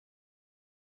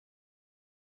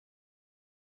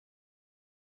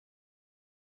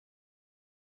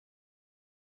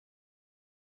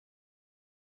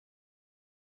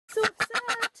So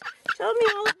upset. Tell me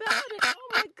all about it. Oh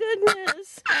my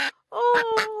goodness.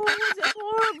 Oh, was it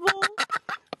horrible?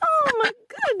 Oh my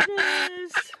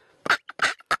goodness.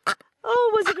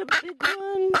 Oh, was it a big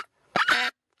one?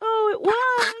 Oh, it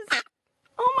was.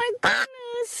 Oh my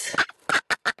goodness.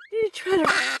 Did it try to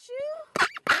hurt you?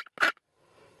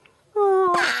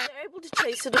 Oh, they're able to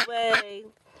chase it away.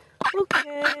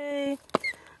 Okay.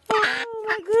 Oh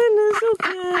my goodness,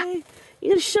 okay. You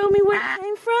gonna show me where it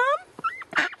came from?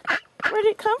 Where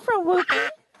did it come from, Whoopie?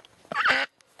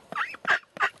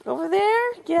 Over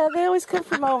there? Yeah, they always come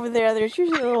from over there. There's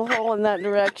usually a little hole in that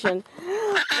direction.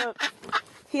 Look,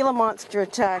 Gila monster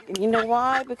attack. And you know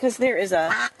why? Because there is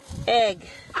a egg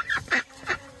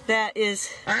that is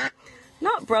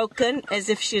not broken, as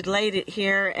if she had laid it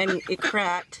here and it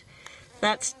cracked.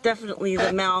 That's definitely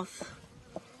the mouth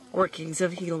workings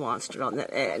of Gila monster on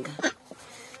that egg.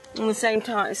 And the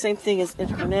same thing as in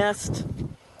her nest.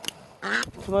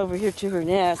 Come over here to her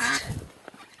nest.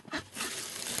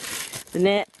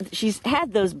 She's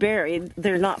had those buried.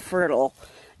 They're not fertile.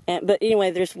 But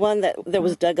anyway, there's one that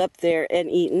was dug up there and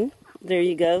eaten. There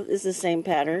you go. It's the same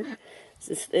pattern.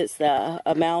 It's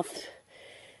a mouth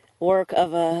work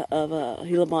of a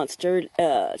Gila monster.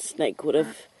 Snake would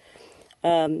have,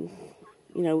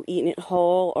 eaten it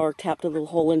whole or tapped a little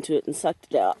hole into it and sucked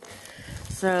it out.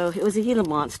 So it was a Gila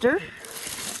monster.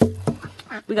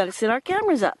 We got to set our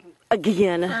cameras up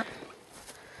again.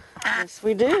 Yes,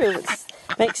 we do.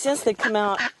 It makes sense they come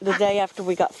out the day after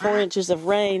we got 4 inches of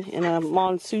rain in a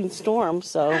monsoon storm.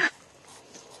 So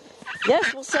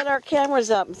yes, we'll set our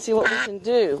cameras up and see what we can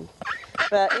do.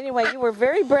 But anyway, you were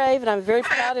very brave, and I'm very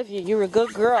proud of you. You were a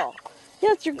good girl.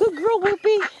 Yes, you're a good girl,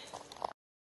 Whoopie.